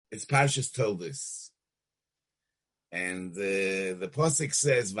It's Parshas Toldos. And the Pasuk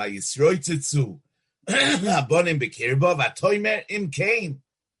says, Vayisroitetzu abonim bekirba vatoimer im kain.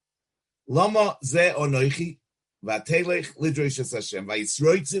 Lama ze onoichi vatelech lidrosh Hashem.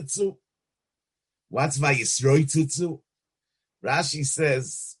 Vayisroitetzu. What's Vayisroitetzu? Rashi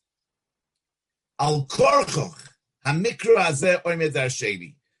says, Al korchoch hamikra hazeh oimed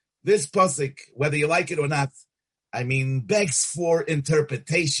darsheni. This Pasuk, whether you like it or not, begs for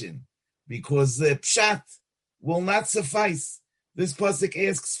interpretation, because the pshat will not suffice. This pasuk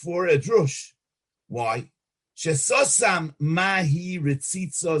asks for a drush. Why? Shesosam mahi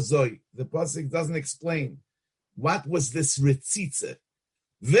ritzitza zoi. The pasuk doesn't explain what was this ritzitza.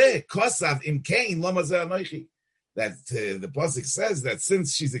 Ve kosav im kain lama ze anoichi. That the pasuk says that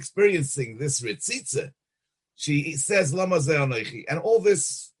since she's experiencing this ritzitza, she says lama ze anoichi, and all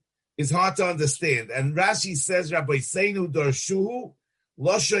this is hard to understand. And Rashi says, Rabbi Seinu Darshuhu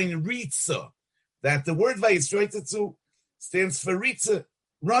Loshoin Ritza, that the word Vayisroitetzu stands for Ritza,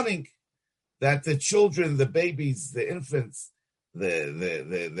 running. That the children, the babies, the infants, the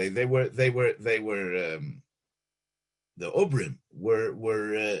Obrim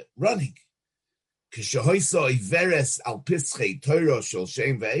were running. Kishahoisa Iveres Al Pischei Torah Shel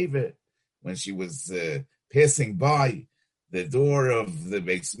Shem Ve'ever, when she was passing by the door of the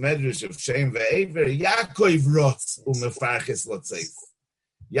Beis Medrash of Shem Ve'ever, Yaakov rotz umefarches lotzeis.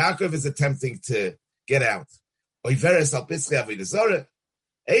 Yaakov is attempting to get out. Oiveres al pischei avodah zarah,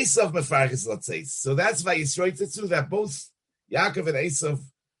 Esav mefarches lotzeis. So that's Vayisroitetzu, that both Yaakov and Esav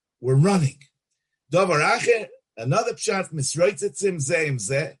were running. Davar acher, another pshat, misroitetzim zeim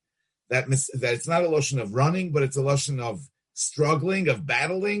zeh, that it's not a lotion of running, but it's a lotion of struggling, of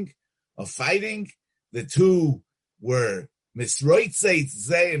battling, of fighting. The two were misroitzeit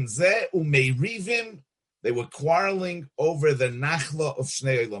zeim zeh umeirivim. They were quarreling over the nachla of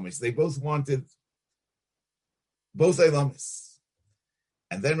Shnei Olamis. They both wanted both Olamis.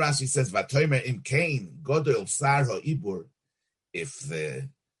 And then Rashi says, Vatoimer im kain godol sar ha'ibur. If the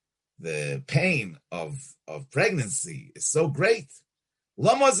pain of pregnancy is so great,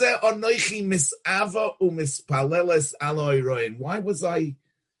 lama zeh anoichi misava umispaleles alo iroin. Why was I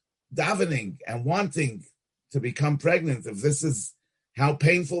davening and wanting to become pregnant if this is how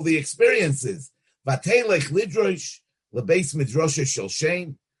painful the experience is? Vatelech lidrosh lebeis midrasha shel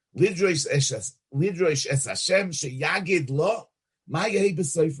shem lidrosh es Hashem sheyagid lo ma yehi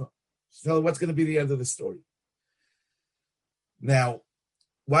b'sofa. Tell her what's going to be the end of the story. Now,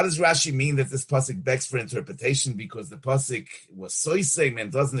 what does Rashi mean that this pasuk begs for interpretation? Because the pasuk was soisem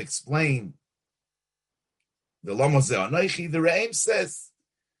and doesn't explain the lama zeh anoichi. The Re'im says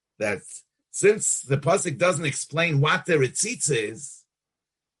that since the pasuk doesn't explain what the ritzitza is,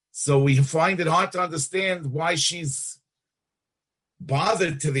 so we find it hard to understand why she's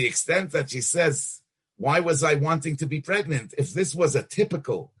bothered to the extent that she says, why was I wanting to be pregnant? If this was a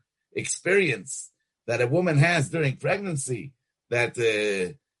typical experience that a woman has during pregnancy, that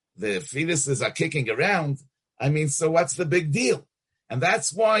the fetuses are kicking around, so what's the big deal? And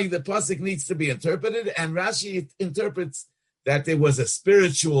that's why the pasuk needs to be interpreted, and Rashi interprets that there was a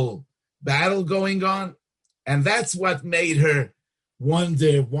spiritual battle going on, and that's what made her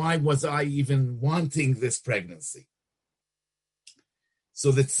wonder, why was I even wanting this pregnancy?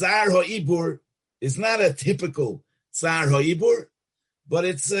 So the tsar ha'ibur is not a typical tsar ha'ibur, but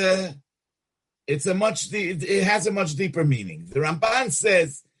it has a much deeper meaning. The Ramban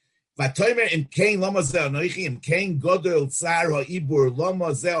says, "Vatoimer im kain lama zeh anoichi im kain godol tsar ha'ibur lama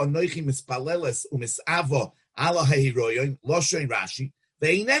zeh anoichi mispaleles umisavo ala hahiroyon loshoin Rashi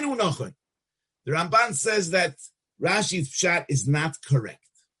ve'inenu nochon." The Ramban says that Rashi's pshat is not correct,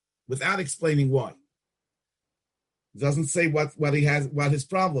 without explaining why. He doesn't say what his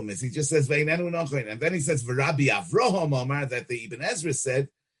problem is. He just says ve'inenu nochon, and then he says v'Rabbi Avraham Omar, that the Ibn Ezra said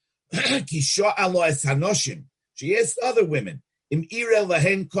kisha alo es hanoshim. She asked other women im ira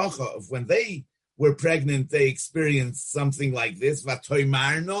lahen kocha, of when they were pregnant, they experienced something like this.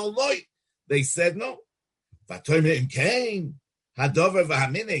 Vatoimar no loy. They said no. Vatoimer im kain hadover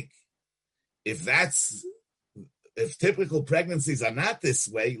v'haminik. If typical pregnancies are not this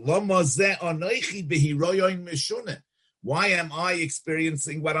way, why am I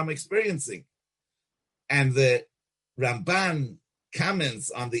experiencing what I'm experiencing? And the Ramban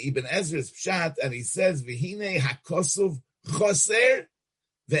comments on the Ibn Ezra's pshat, and he says, "V'hine hakosuv choser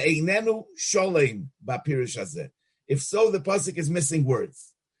ve'einenu sholem b'pirish hazeh." If so, the pasuk is missing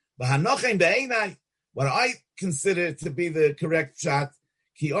words. V'hanochem be'einai, what I consider to be the correct pshat,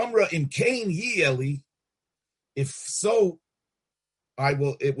 ki omra im kain yi eli. If so,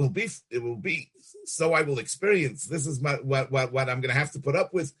 it will be, so I will experience. This is what I'm going to have to put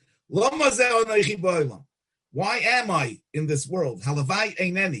up with. Why am I in this world? Halavai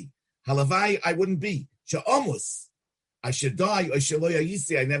eineni. Halavai, I wouldn't be. Sha'omus. I should die. I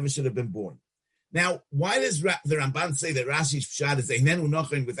never should have been born. Now, why does the Ramban say that Rashi's pshat is einenu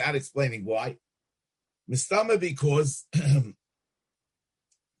nochen without explaining why? Mistama, because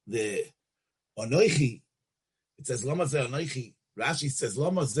the onoichi, it says lama ze onoichi. Rashi says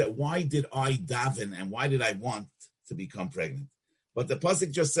lama ze. Why did I daven and why did I want to become pregnant? But the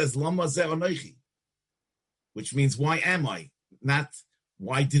pasuk just says lama ze onoichi, which means why am I? Not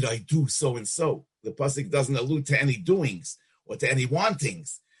why did I do so and so. The pasuk doesn't allude to any doings or to any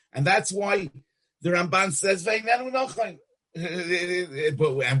wantings, and that's why the Ramban says veinenu nochen.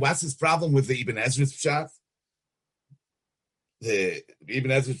 And what's his problem with the Ibn Ezra's pshat? The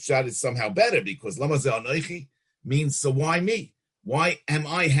Ibn Ezra's pshat is somehow better because lama ze onoichi means, so why me? Why am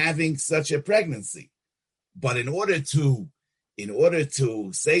I having such a pregnancy? But in order to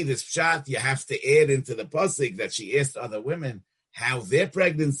say this pshat, you have to add into the pasuk that she asked other women how their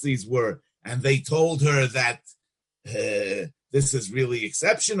pregnancies were, and they told her that this is really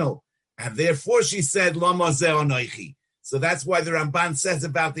exceptional, and therefore she said lama ze onoichi. So that's why the Ramban says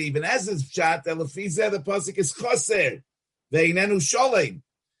about the Ibn Ezra's pshat that lefizeh the pasuk is choser veinenu sholem,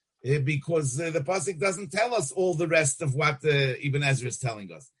 because the pasuk doesn't tell us all the rest of what Ibn Ezra is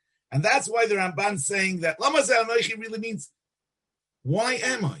telling us, and that's why the Ramban saying that lama ze onoichi really means, why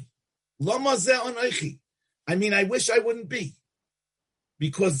am I? Lama ze onoichi. I mean, I wish I wouldn't be,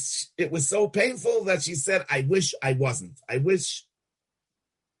 because it was so painful that she said, I wish I wasn't. I wish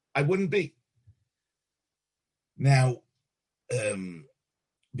I wouldn't be. Now,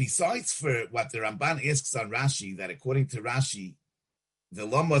 besides for what the Ramban asks on Rashi, that according to Rashi, the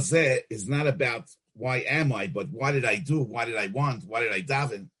lama zeh is not about why am I, but what did I do? Why did I want? Why did I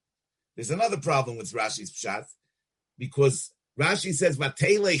daven? There's another problem with Rashi's pshat, because Rashi says,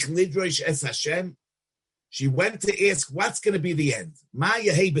 "Vatelech lidrosh es Hashem." She went to ask, "What's going to be the end?" Ma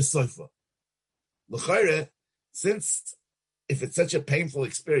yehei b'sofa. L'chayre, since if it's such a painful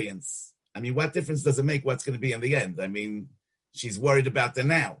experience, I mean, what difference does it make what's going to be in the end? I mean, she's worried about the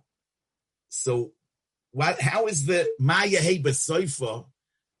now. So, how is the Ma yehei b'sofa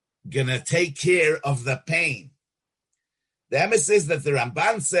going to take care of the pain? The emes is that the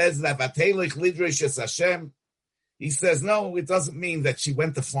Ramban says that "Vatelech lidrosh es Hashem." He says, no, it doesn't mean that she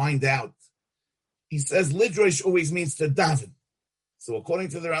went to find out. He says lidrosh always means to daven. So according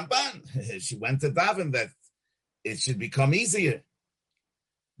to the Ramban, she went to daven that it should become easier.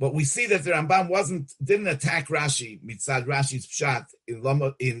 But we see that the Ramban didn't attack Rashi, mitzad Rashi's pshat in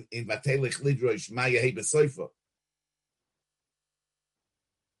vatelech lidrosh ma yehei b'soifa.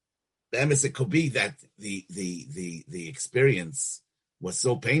 The emes, it could be that the experience was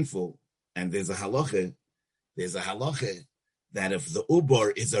so painful, and there's a halacha that if the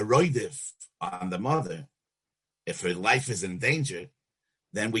ubor is a roidif on the mother, if her life is in danger,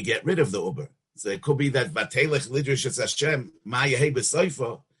 then we get rid of the ubor. So it could be that vatelech lidrosh es Hashem ma yehei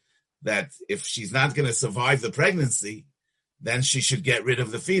b'soifa, that if she's not going to survive the pregnancy, then she should get rid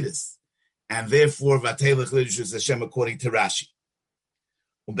of the fetus, and therefore vatelech lidrosh es Hashem according to Rashi.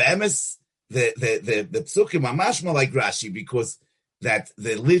 Be'emes, the psukim are mashma like Rashi, because that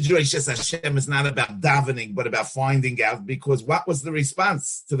the lidrosh es Hashem is not about davening, but about finding out, because what was the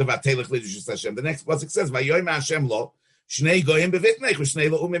response to the vatelech lidrosh es Hashem? The next pasuk says, "Vayoyim Hashem lo, shnei goyim bevitnech, u'shnei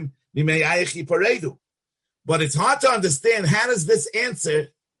lo'umim mimeyayich yiparedu." But it's hard to understand, how does this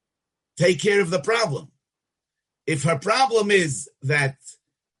answer take care of the problem? If her problem is that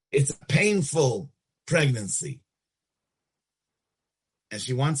it's a painful pregnancy, and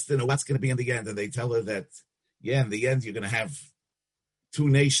she wants to know what's going to be in the end, and they tell her that, yeah, in the end, you're going to have 2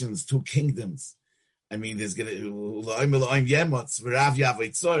 nations, 2 kingdoms. I mean, there's going to,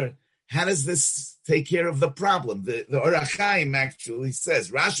 how does this take care of the problem? The Orach Chaim actually says,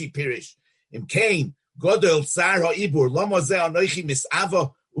 Rashi Pirish, Im Kain, Godel Tsar HaIbur, Lama Zeh Anoichi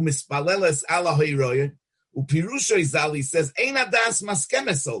Mis'ava U'Mispaleles Ala HaIroyer, U'Pirusha Izali says, Ein Adas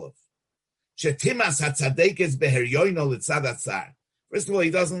Maskemes Olav, Shetimas HaTzadekes Beheryoino L'Tzad HaTzar. First of all, he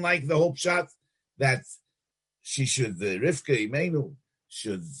doesn't like the whole shot that she should, Rivka Imenu,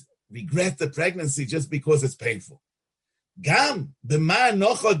 should regret the pregnancy just because it's painful. Gam, b'ma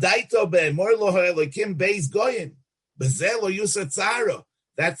nocho daito be'emor lo ha'elokim beis goyim, b'zeh lo yusa tzara.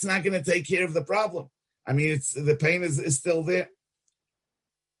 That's not going to take care of the problem. I mean, the pain is still there.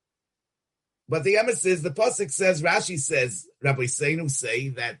 But the emes is, the pasuk says, Rashi says, Rabbi Seinu say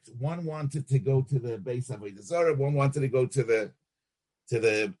that one wanted to go to the Beis Avodah Zarah, one wanted to go to the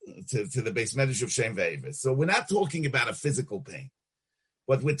Beis Medrash of Shem Ve'eves. So we're not talking about a physical pain.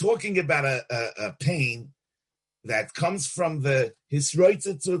 but we're talking about a pain that comes from the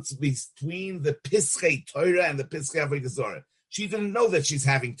hisroitzitz between the Pischei Torah and the Pischei Avodah Zarah. She didn't know that she's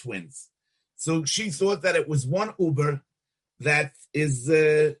having twins. So she thought that it was one Uber that is,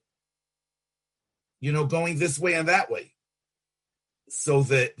 going this way and that way. So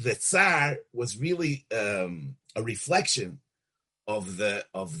the Tsar was really a reflection of the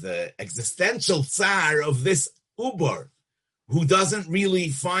existential Tsar of this Uber, who doesn't really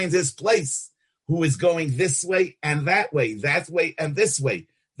find his place, who is going this way and that way and this way.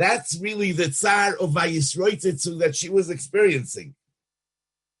 That's really the Tsar of Vayisroitzitzu that she was experiencing.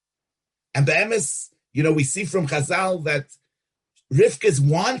 And Be'emes, we see from Chazal that Rivka's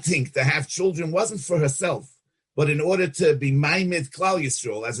wanting to have children wasn't for herself, but in order to be Maimid Klal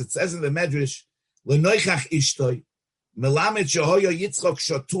Yisrael, as it says in the Medrash, L'noichach ishtoi, melamed shehoyo Yitzchok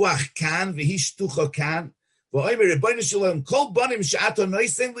shotuach kan v'hishtucho kan, v'oimer Rebbeinu Shalom, kol banim she'ato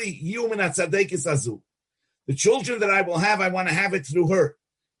noisen li yiu min hatzadekis azu. The children that I will have, I want to have it through her.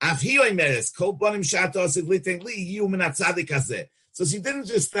 Af hi oimeres, kol banim she'ato asid liten li yiu min hatzadik hazeh. So she didn't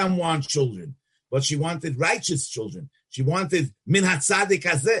just want children, but she wanted righteous children. She wanted min hatzadik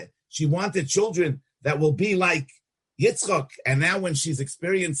hazeh. She wanted children that will be like Yitzchok. And now when she's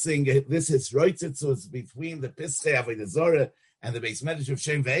experiencing this hisroitzitzus between the Pischei Avodah Zarah and the Beis Medrash of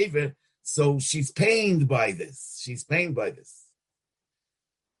Shem Ve'ever, so she's pained by this. She's pained by this.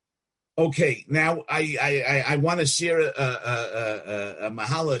 Okay, now I want to share a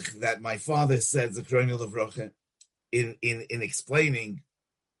mahalach that my father said, Zechrono Livrocha, in explaining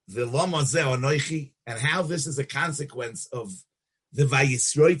the Lama Zeh Anoichi and how this is a consequence of the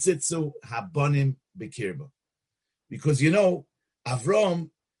Vayisroitzitzu Habonim Bekirba. Because, Avram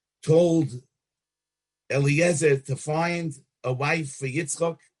told Eliezer to find a wife for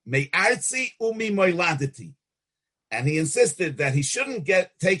Yitzchok, Me'artzi umi moiladeti. And he insisted that he shouldn't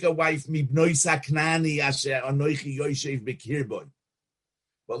take a wife, Mibnoi Saknani Asher Anoichi Yoshev Bekirba.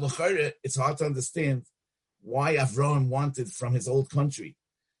 But l'chore, it's hard to understand why Avram wanted from his old country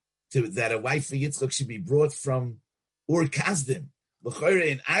that a wife for Yitzchok should be brought from Ur Kasdim. L'chore,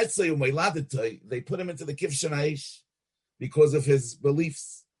 in Artzei u'Meiladetoi, they put him into the Kivshan Aish because of his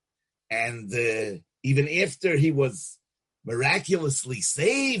beliefs. And even after he was miraculously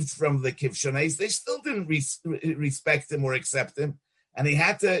saved from the Kivshan Aish, they still didn't respect him or accept him. And he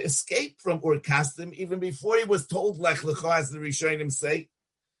had to escape from Ur Kasdim even before he was told Lech Lecha, as the Rishonim say.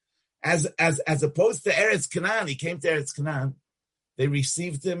 As opposed to Eretz Canaan, he came to Eretz Canaan. They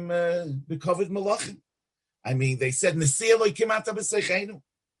received him b'koved malachim. I mean, they said Nesiya lo kimata b'seichenu.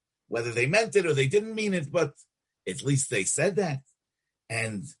 Whether they meant it or they didn't mean it, but at least they said that.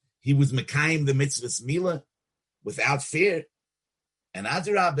 And he was mekayim the mitzvahs milah without fear. And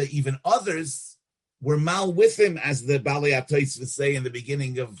Adarabah, even others were mal with him, as the Balei HaTosfos say in the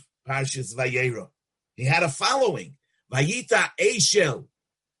beginning of Parshas Vayera. He had a following. Vayita Eishel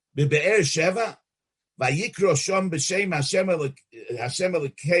b'be'er Sheva, vayikro shom b'shem Hashem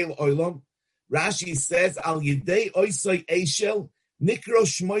Elokeil Olam. Rashi says, Al Yidei Oisoi Eishel, Nikro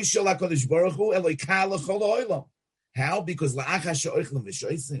Shmoi Shel HaKadosh Baruch Hu Elokai L'chol Olam. How? Because La'acha She'oichlem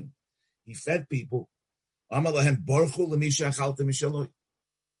V'shoisim. He fed people. Amar Lahem Baruch Hu L'misha Achaltem Mishaloi.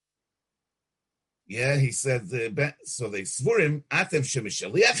 Yeah, he said, so they swore him, Atem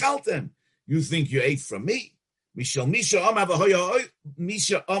Shemishali Achaltem. You think you ate from me? Misha Omar V'hoya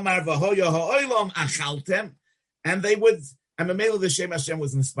Ha'olam Achaltem. And they would, and Mamela the Shem Hashem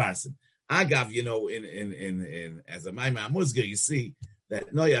was Nisparsim. Agav, in as a Maimah Muzga, you see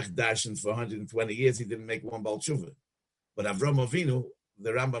that Noach darshans for 120 years, he didn't make one Baal Tshuva. But Avram Avinu,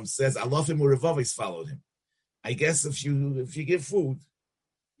 the Rambam says, Alofim Urevovis followed him. I guess if you give food,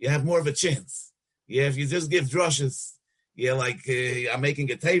 you have more of a chance. Yeah, if you just give drushes, I'm making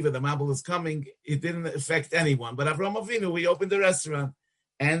a teva, the Mabul is coming, it didn't affect anyone. But Avram Avinu, we opened the restaurant.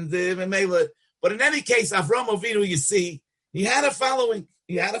 And but in any case, Avram Avinu, you see, he had a following.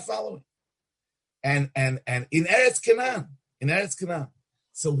 And in Eretz Canaan.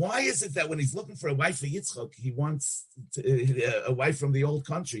 So why is it that when he's looking for a wife for Yitzchok, he wants a wife from the old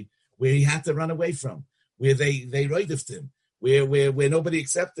country where he had to run away from, where they roidifed him, where nobody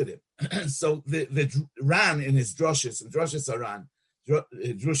accepted him? So the Ran in his drushes, and drushes are Ran,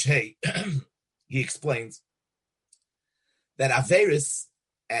 Drush Hey, he explains that Averis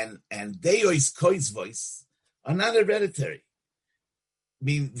and Deois Kois voice are not hereditary. I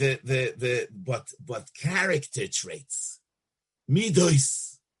mean, but character traits,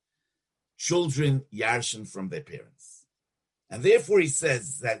 midos, children yarshin from their parents. And therefore he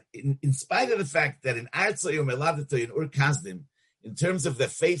says that in spite of the fact that in Artzay or Meladatoy and Ur Kasdim, in terms of their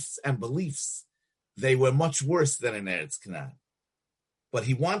faiths and beliefs, they were much worse than in Eretz Canaan. but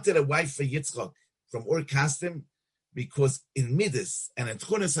he wanted a wife for Yitzchak from Ur Kasdim, because in Midas and in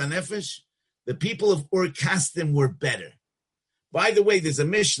Tchunas HaNefesh, the people of Ur Kasdim were better. By the way, there's a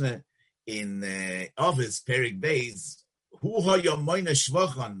Mishnah in Ovis, Perik Beis, Hu Hoya Moina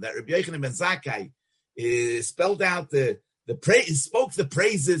Shvachon, that Rabbi Yochanan ben Zakkai spelled out spoke the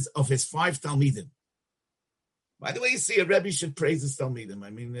praises of his 5 Talmidim. By the way, you see, a Rebbe should praise his Talmidim. I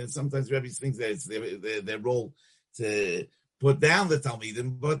mean, sometimes Rebbe's think that it's their role to put down the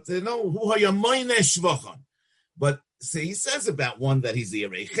Talmidim, but no, Hu Hoya Moina Shvachon. But see, he says about one that he's a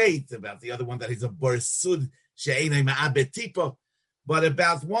Yerechet, about the other one that he's a Barsud She'enei Ma'abed Tipa. But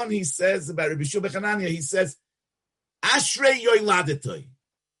about one, he says, about Rabbi Shua ben Chananya, he says, Ashrei Yoiladetoi.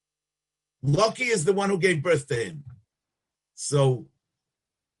 Lucky is the one who gave birth to him. So,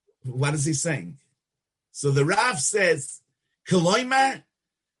 what is he saying? So the Rav says, Koloimar,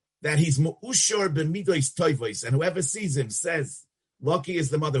 that he's Mu'ushor b'midois toivois, and whoever sees him says, lucky is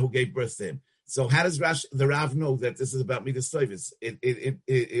the mother who gave birth to him. So how does the Rav know that this is about midas toivis?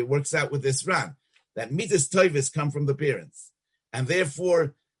 It works out with this Ran, that midas toivis come from the parents. And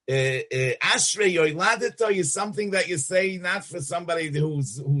therefore, Ashrei Yoiladetoi is something that you say not for somebody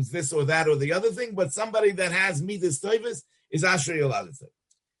who's this or that or the other thing, but somebody that has midas toivis is Ashrei Yoiladetoi.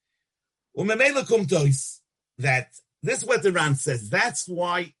 Umemela kum tois, that this is what the Ran says. That's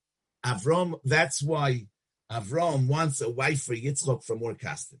why Avram wants a wife for Yitzchak from Ur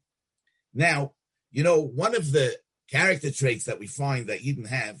Kasdim. Now, one of the character traits that we find that Yidden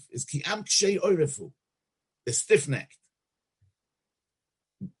have is ki am kshei orefu, the stiff-necked.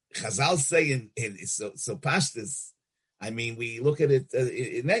 Chazal say in Pashtas, I mean, we look at it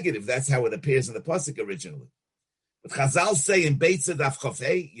in negative. That's how it appears in the pasuk originally. But Chazal say in Beitzah Daf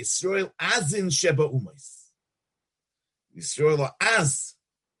Chafei, Yisrael azin sheba umais. Yisrael az.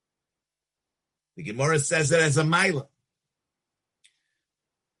 The Gemara says it as a mila.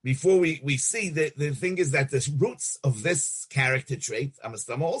 Before we see that the thing is that the roots of this character trait are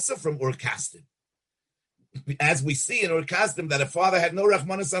also from Ur Kasdim. As we see in Ur Kasdim, that a father had no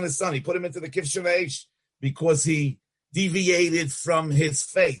rachmanis on his son. He put him into the Kivshan Eish because he deviated from his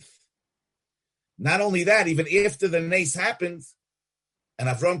faith. Not only that, even after the nace happened, and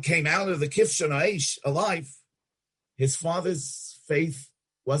Avram came out of the Kivshan Eish alive, his father's faith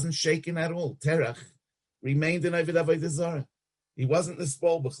wasn't shaken at all. Terach remained in Ovid Avodah Zarah. He wasn't the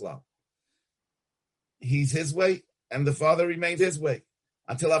Spol B'chlal. He's his way, and the father remained his way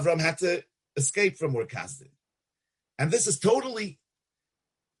until Avram had to escape from Ur Kasdim. And this is totally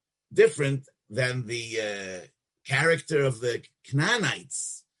different than the character of the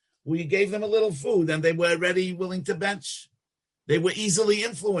Canaanites, where you gave them a little food and they were already willing to bench. They were easily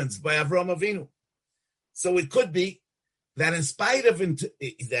influenced by Avram Avinu. So it could be that in spite of that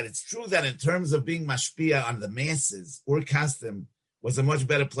it's true that in terms of being mashpia on the masses, Ur Kasdim was a much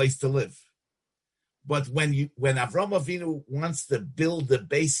better place to live. But when Avram Avinu wants to build the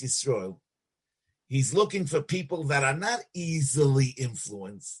base Yisrael, he's looking for people that are not easily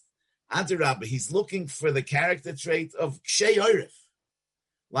influenced. Adarabah, he's looking for the character trait of Kshei Oref.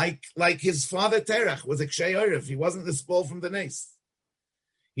 Like his father Terach was a Kshei Oref. He wasn't the spoil from the nace.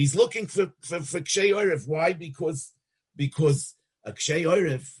 He's looking for Kshei Oref. Why? Because a Kshei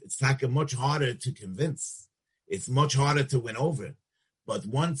Oref, it's like much harder to convince. It's much harder to win over. But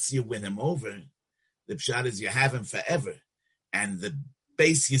once you win him over, the pshat is you have him forever. And the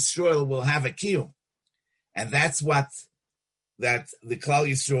base Yisrael will have a kiyum. And that's what that the Klal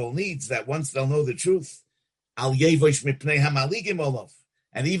Yisrael needs, that once they'll know the truth, al yevosh mipnei hamaligim olav.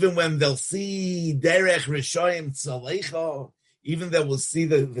 And even when they'll see derech rishoyim tzalecha, even they will see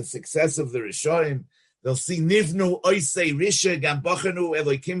the success of the rishoyim, they'll see nivnu oisei risha gam bochenu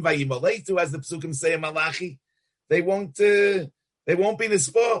elokim vayimaletu, as the psukim say in Malachi. They won't be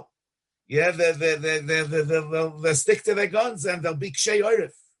nispor. Yeah, they'll stick to their guns and they'll be kshei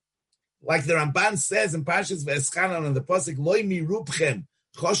oref. Like the Ramban says in Parshas V'eschanan on the pasuk, Loi mi rubchem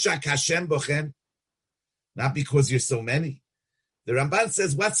choshak Hashem bochem. Not because you're so many. The Ramban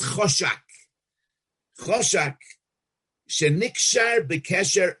says, what's choshak? Choshak shenikshar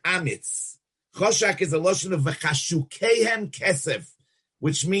b'kesher amitz. Choshak is a lotion of v'chashukehem kesef,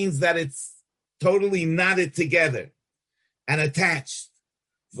 which means that it's totally knotted together and attached.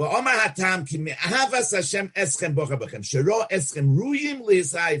 V'omar hatam ki me'ahavas Hashem eschem bocha b'chem shero eschem ruyim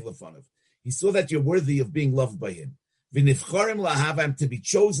li'isaiv lefonav. He saw that you're worthy of being loved by him. V'nifchorim lahavam, to be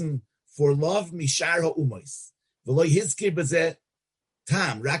chosen for love mishar ha'umos. V'lo hizkir b'zeh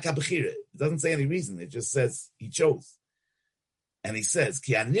tam rak ha'bechira. It doesn't say any reason. It just says he chose. And he says,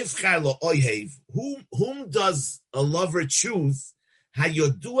 Ki anifchar lo oyhev, whom does a lover choose?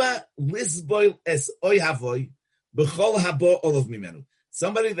 Hayodua lisboil es oyhavoy b'chol habo olav mimenu.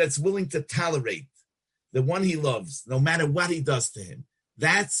 somebody that's willing to tolerate the one he loves, no matter what he does to him.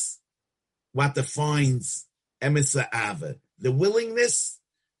 That's what defines Emesa Ava, the willingness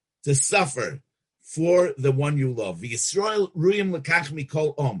to suffer for the one you love. Yisrael ruyim lekach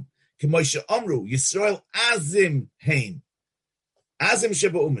mikol K'moshe Amru, Yisrael azim heim. Azim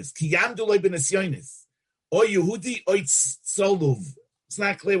sheba umas. Ki yamdu loy b'nesyonis. O Yehudi o tzoluv. It's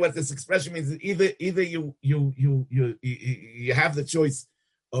not clear what this expression means. Either you have the choice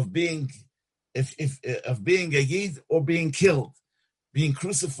of being of being a yid or being killed, being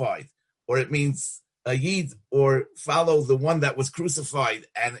crucified, or it means a yid or follow the one that was crucified.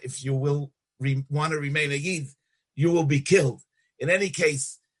 And if you will want to remain a yid, you will be killed. In any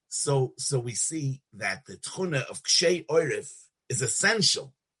case, so we see that the tchuna of kshei oirif is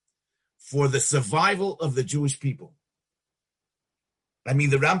essential for the survival of the Jewish people. I mean,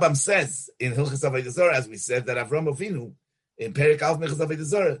 the Rambam says in Hilchos Avodah Zarah, as we said, that Avram Avinu in Perek Aleph Hilchos Avodah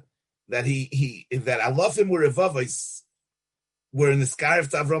Zarah, that that Alofim were Revavos were in the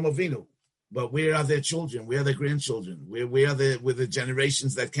Scarif to Avram Avinu, but where are their children? Where are their grandchildren? Where are the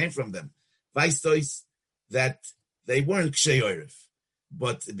generations that came from them? Vaistois, that they weren't Kshei Oirif,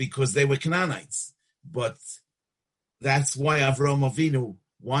 but because they were Canaanites. But that's why Avram Avinu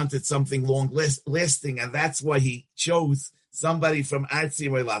wanted something long-lasting, and that's why he chose somebody from Artzi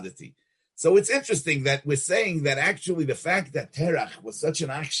Moiladati. So it's interesting that we're saying that actually the fact that Terach was such an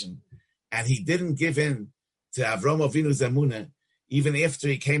action, and he didn't give in to Avram Avinu's emunah, even after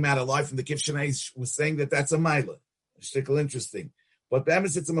he came out alive from the Kivshanei, was saying that that's a Maila. Shtickle interesting. But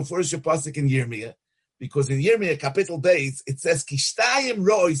Be'emes, it's a Mefurish Pasuk in Yirmiyah, because in Yirmiyah, Kapitel Beis, it says, Kishtayim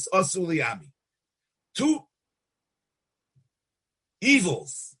rois asu li'ami. 2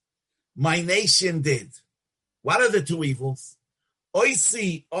 evils my nation did. What are the 2 evils?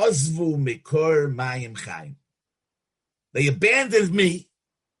 Oisi ozvu mikor mayim chaim. They abandoned me,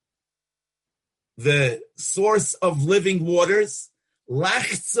 the source of living waters.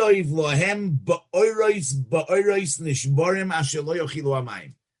 Lachtsoiv lohem ba'oros nishborim asher lo yochilu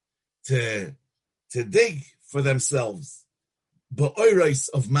hamayim. To dig for themselves ba'oros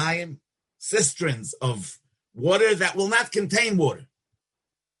of mayim, cisterns of water that will not contain water.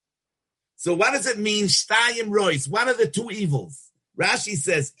 So what does it mean, shtayim rois? What are the 2 evils? Rashi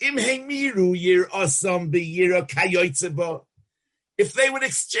says, Im heimiru yir osam b'yira kayotzeba. If they would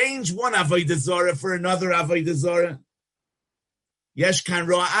exchange one avodah zarah for another avodah zarah, yesh kan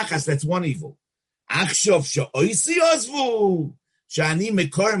roa achas, that's 1 evil. Achshov she'oisi ozvu, shani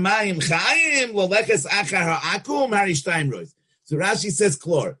mekor mayim chayim, lolechas achar ha'akum harishtayim rois. So Rashi says,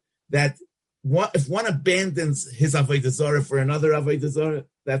 Klor, that if one abandons his avodah zarah for another avodah zarah,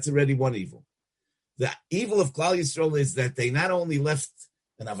 that's already 1 evil. The evil of Klal Yisrael is that they not only left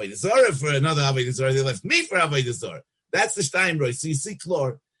an avodah zarah for another avodah zarah, they left me for avodah zarah. That's the Steinroy. So you see,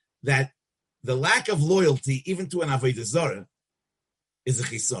 Klor, that the lack of loyalty, even to an avodah zarah, is a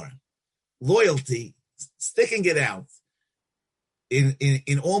chisar. Loyalty, sticking it out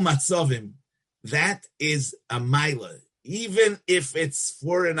in all matzavim, that is a maila, even if it's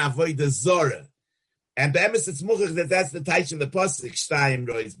for an avodah zarah. And Be'emes, it's muchach that's the taich of the pasuk Shtayim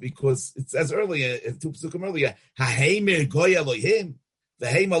rois, because it says earlier, 2 psukim earlier, ha'heimir goy Elohim,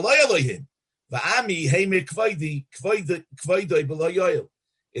 v'heim aloy Elohim, v'ami heimir kvoidoi below yoel.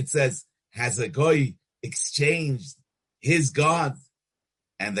 It says, has a goy exchanged his God,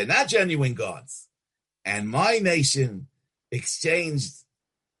 and they're not genuine gods, and my nation exchanged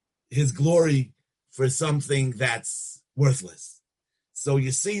his glory for something that's worthless. So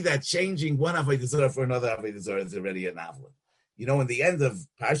you see that changing one avodah zarah for another avodah zarah is already an avla. You know, in the end of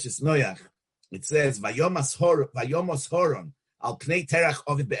Parshas Noach, it says, "Vayomos Horon al pnei terach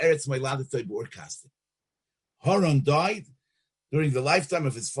ovid be'eretz moiladetoi b'urkastim." Horon died during the lifetime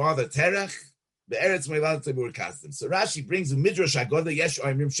of his father Terach be'eretz moiladetoi b'urkastim. So Rashi brings a midrash agoda yesh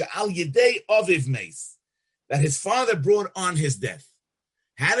oimrim she'al yedei oviv meis, that his father brought on his death.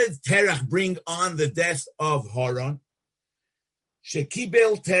 How did Terach bring on the death of Horon?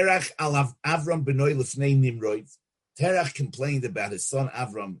 Shekibel Terach al Avram b'noi lefnei Nimrod. Terach complained about his son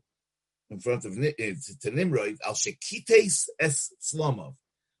Avram in front of to Nimrod al shekites es slomov,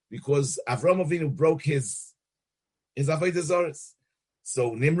 because Avram Avinu broke his avodah zaros.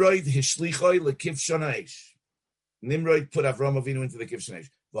 So Nimrod hishlichoi lekivshon ha'esh. Nimrod put Avram Avinu into the kivshon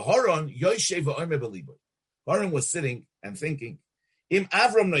ha'esh. V'Haron yoshev v'omer b'libo. Haron was sitting and thinking, Im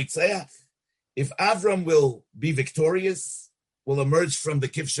Avram noitzeach, if Avram will be victorious, will emerge from the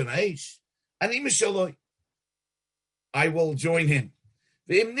Kivshon Ha'esh, ani mishaloi, I will join him.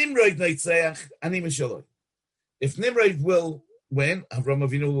 V'im Nimrod noitzeach, ani mishaloi. If Nimrod will win, Avram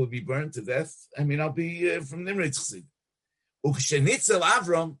Avinu will be burned to death. I mean, I'll be from Nimrod's chsid. Ukshenitzel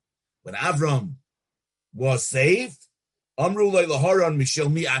Avram, when Avram was saved, Amru Haran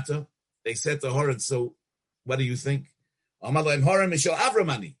Mishel Mi'ata, they said to Haran, so what do you think? Amar Haran Mishel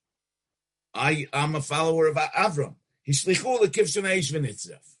Avramani. I'm a follower of Avram. Hishlichu lekivshem eish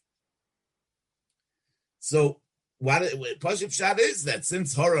v'nitzraf. So what Pashup Shad is that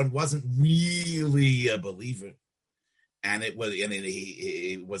since Haran wasn't really a believer, and it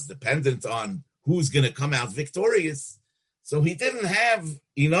was dependent on who's going to come out victorious, so he didn't have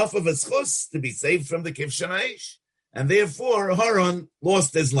enough of a schus to be saved from the kivshem eish, and therefore Haran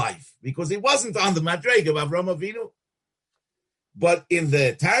lost his life because he wasn't on the madreg of Avram Avinu. But in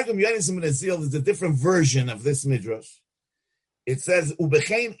the Targum Yonis Menazil, there's a different version of this midrash. It says,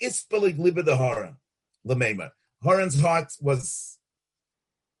 "Ubechein ispelig liba de Haran lemeimar." Haran's heart was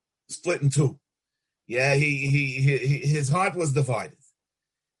split in two. Yeah, his heart was divided,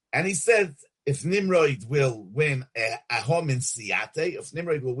 and he said, "If Nimrod will win ahom in siyate, if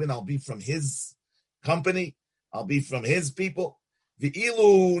Nimrod will win, I'll be from his company. I'll be from his people.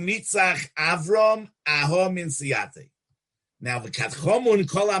 V'ilu nitzach Avram ahom in siyate." Now, the katchomun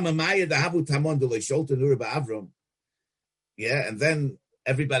kol amamaya dahavu tamon deloisholta nura ba'Avram. Yeah, and then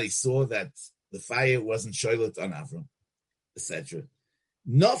everybody saw that the fire wasn't shoylet on Avram, etc.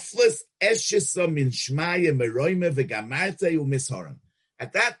 Nofles eshisa min shmaya meroime v'gamarte u'misharan.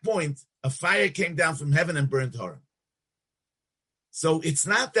 At that point, a fire came down from heaven and burned Haran. So it's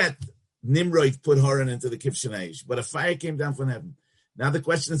not that Nimrod put Haran into the Kivshem Eish, but a fire came down from heaven. Now the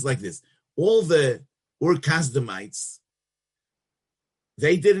question is like this: all the Ur-Kasdamites,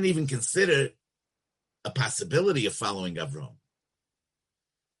 they didn't even consider a possibility of following Avram.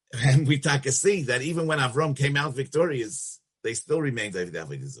 And we see that even when Avram came out victorious, they still remained David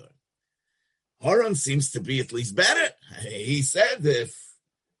Avodah Zarah. Haran seems to be at least better. He said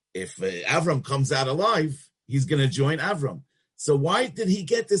if Avram comes out alive, he's going to join Avram. So why did he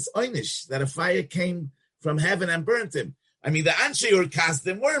get this einish that a fire came from heaven and burnt him? I mean, the Anshe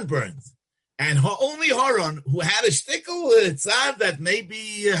Ur-Kasdim weren't burned. And only Haran, who had a shtickle tzad that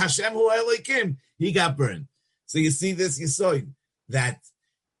maybe Hashem hu Elokim, he got burned. So you see this, you saw that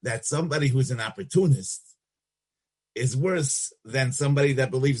somebody who's an opportunist is worse than somebody that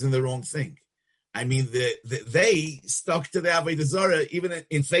believes in the wrong thing. I mean, they stuck to the Avodah Zarah even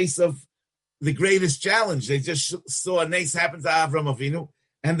in face of the greatest challenge. They just saw a nace happen to Avram Avinu,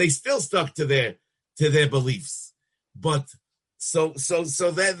 and they still stuck to their beliefs. But so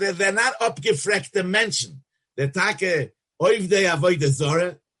they're not upgefrekt dimension. They're take oivdei avodah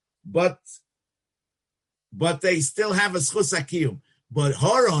zarah, but they still have a schus hakiyum. But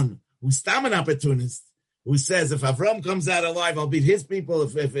Haran, who's tam an opportunist, who says if Avram comes out alive, I'll beat his people.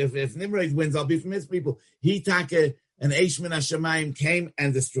 If Nimrod wins, I'll be from his people. He take an eish min hashamayim came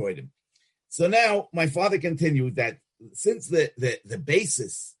and destroyed him. So now my father continued that since the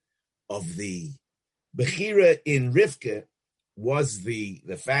basis of the Bechira in Rivka was the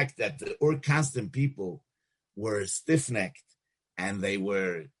fact that the Ur-Kasdim people were stiff-necked and they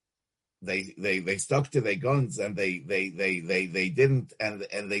stuck to their guns and they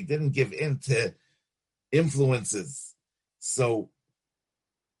didn't give in to influences. So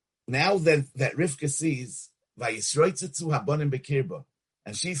now that Rivka sees Vayisroitzetzu habonim bekirba,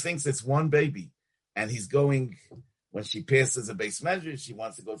 and she thinks it's one baby, and he's going. When she passes a base medrash, she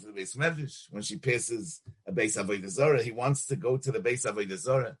wants to go to the base medrash. When she passes a base avodah zarah, he wants to go to the base avodah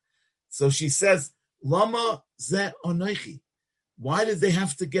zarah. So she says, "Lama ze onoichi." Why did they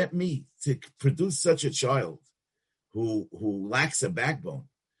have to get me to produce such a child who lacks a backbone,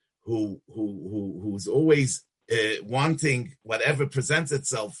 who's always wanting whatever presents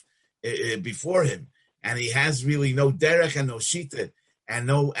itself before him, and he has really no derech and no shita and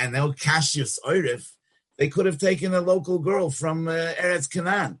no kashyus oirif? They could have taken a local girl from Eretz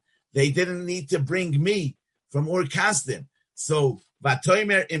Canaan. They didn't need to bring me from Ur Kasdim. So,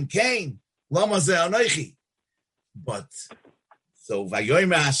 Vatoimer im Kain, Lama ze anoichi. But, so,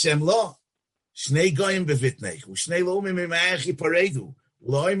 Vayoymer Hashem lo, Shnei goyim bevitnech, Ushnei lo'umim ima'echi paredu,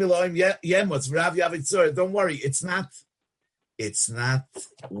 Lo'im Elohim yemotz, V'rav yavitzor. Don't worry, it's not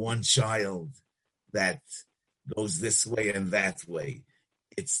one child that goes this way and that way.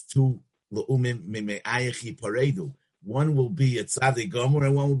 It's two. One will be a tzaddik gomer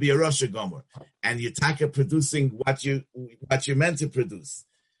and one will be a Rosh gomer, and you're taka producing what you're meant to produce.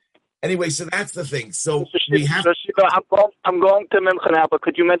 Anyway, so that's the thing. So we have. I'm going to Mincha now, but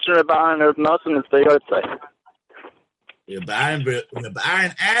could you mention Reb Aaron and Reb Nosson as the outside? Reb Aaron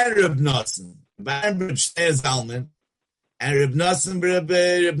and Reb Nosson, Reb Aaron Reb Shnei Zalman, and Reb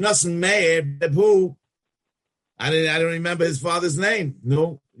Nosson Meir, Reb who? I don't remember his father's name.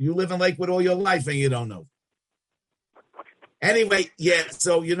 No. You live in Lakewood all your life and you don't know. Anyway, yeah.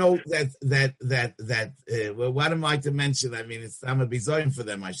 So well, what am I to mention? I mean, I'm a bizoyim for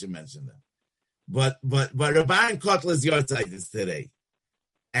them. I should mention them. But Rabbi Kotler's yahrzeit is today,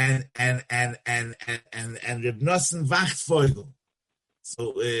 and Reb Nosson Wachtfeugel,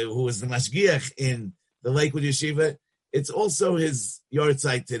 so who was the mashgiach in the Lakewood Yeshiva, it's also his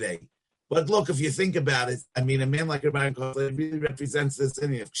yahrzeit today. But look, if you think about it, I mean, a man like Rabbi Kotler really represents the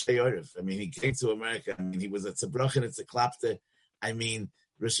city of Kshei Orif. I mean, he came to America. I mean, he was a tzibrochen, it's a klapte. I mean,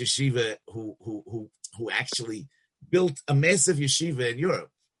 Rosh Yeshiva who actually built a massive yeshiva in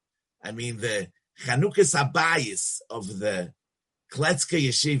Europe. I mean, the Chanukas Abayis of the Kletzka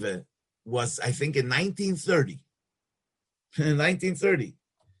Yeshiva was, I think, in 1930. In 1930.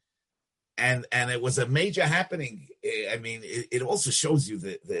 And it was a major happening. I mean, it also shows you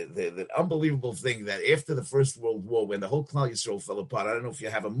the unbelievable thing that after the First World War, when the whole Klal Yisrael fell apart, I don't know if you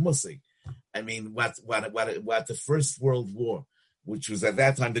have a musig. I mean, what the First World War, which was at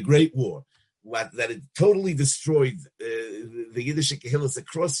that time the Great War, that it totally destroyed the Yiddish Kehillas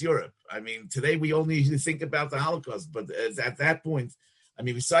across Europe. I mean, today we only think about the Holocaust, but at that point, I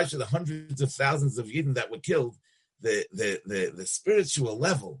mean, besides the hundreds of thousands of Yidden that were killed, the spiritual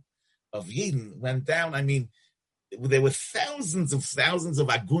level of Yidden went down. I mean, there were thousands of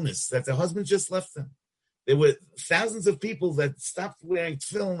agunis that the husband just left them. There were thousands of people that stopped wearing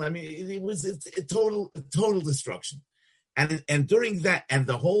tefillin. I mean, it was a total destruction. And during that, and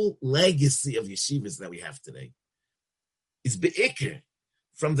the whole legacy of yeshivas that we have today is be'ikr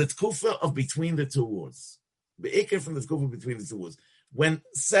from the tkufa of between the two wars. Be'ikr from the tkufa between the two wars. When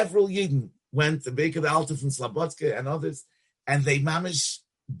several Yidden went to Be'ikr the Alta from Slobodka and others, and they mamish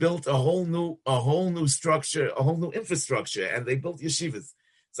built a whole new structure, a whole new infrastructure, and they built yeshivas.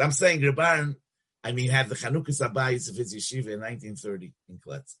 So I'm saying Rabban, I mean, had the Chanukas Abayis of his yeshiva in 1930 in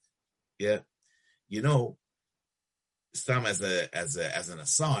Kletsk. Yeah, you know, some as an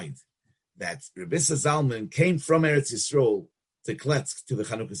aside, that Rebbe Zalman came from Eretz Yisrael to Kletsk to the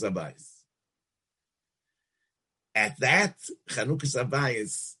Chanukas Abayis. At that Chanukas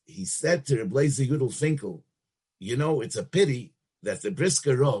Abayis, he said to Rebbe Yudel Finkel, you know, it's a pity that the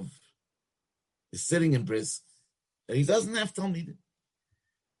Brisker Rov is sitting in Brisk, and he doesn't have Talmidim.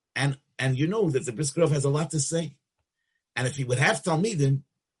 And you know that the Brisker Rov has a lot to say. And if he would have Talmidim,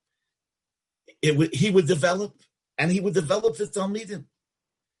 he would develop, and he would develop the Talmidim.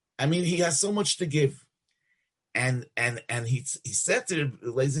 I mean, he has so much to give. And he said to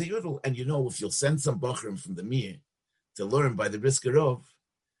Lezer Yudel, and you know, if you'll send some Bochrim from the Mir to learn by the Brisker Rov,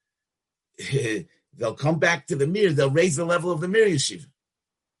 they'll come back to the Mir, they'll raise the level of the Mir Yeshiva.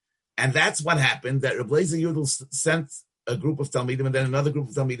 And that's what happened, that Rebbe Lezer Yudel sent a group of Talmidim and then another group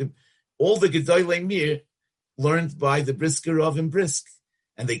of Talmidim. All the Gedolei Mir learned by the Brisker Rov in Brisk.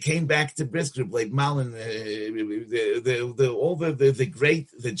 And they came back to Brisk, Rebbe Malin, all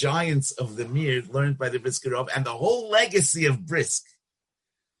the giants of the Mir learned by the Brisker Rov. And the whole legacy of Brisk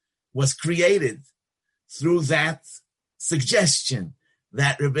was created through that suggestion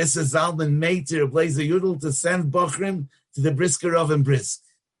that Rebbe Zalman made to Rebbe Lezer Yudel to send Bochrim to the Brisker Rov and Brisk.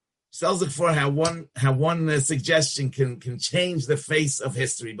 Tells us for how one suggestion can change the face of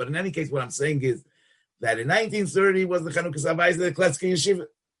history. But in any case, what I'm saying is that in 1930 was the Chanukas Abayis of the Kletzka Yeshiva.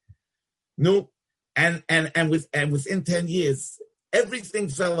 No, and within 10 years, everything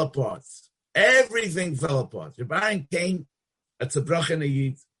fell apart. Everything fell apart. Rebbein came at Tzibrochen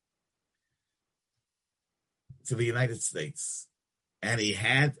Yid to the United States. And he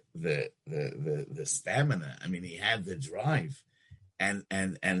had the stamina. I mean, he had the drive, and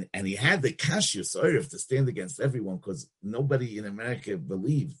he had the kashrus oirif to stand against everyone, because nobody in America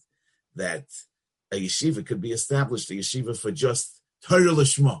believed that a yeshiva could be established, a yeshiva for just Torah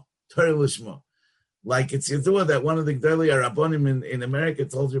Lishma. Like it's Yadua that one of the Gdolei Rabbonim in America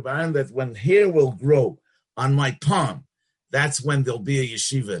told Rebbein that when hair will grow on my palm, that's when there'll be a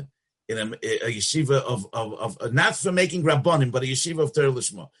yeshiva. In a yeshiva of not for making rabbonim, but a yeshiva of Torah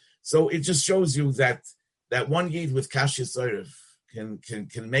Lishma. So it just shows you that one yid with kashrus oirif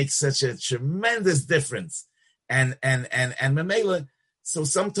can make such a tremendous difference. And Mamela, so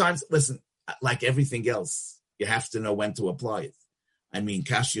sometimes, listen, like everything else, you have to know when to apply it. I mean,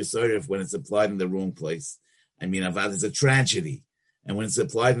 kashrus oirif, when it's applied in the wrong place, I mean, avad is a tragedy. And when it's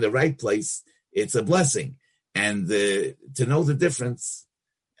applied in the right place, it's a blessing. And to know the difference,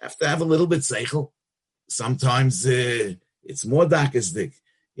 have to have a little bit seichel. Sometimes it's more dakisdik.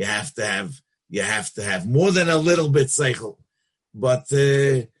 You have to have more than a little bit seichel. But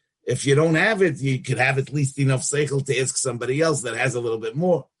if you don't have it, you could have at least enough seichel to ask somebody else that has a little bit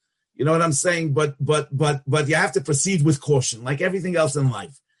more. You know what I'm saying? But you have to proceed with caution, like everything else in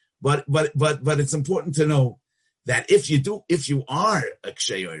life. But it's important to know that if you are a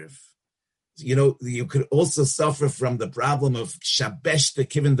Kshei Orev, you could also suffer from the problem of shabesh the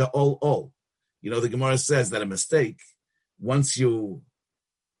kivin the all. The Gemara says that a mistake, once you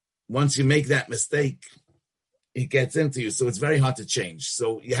make that mistake, it gets into you. So it's very hard to change.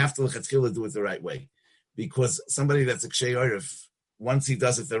 So you have to do it the right way. Because somebody that's a Kshei Orev, once he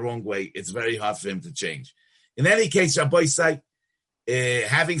does it the wrong way, it's very hard for him to change. In any case, Rabbi Say,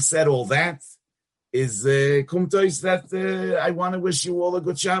 having said all that, is kumtois that I want to wish you all a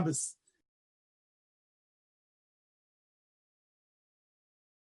good Shabbos.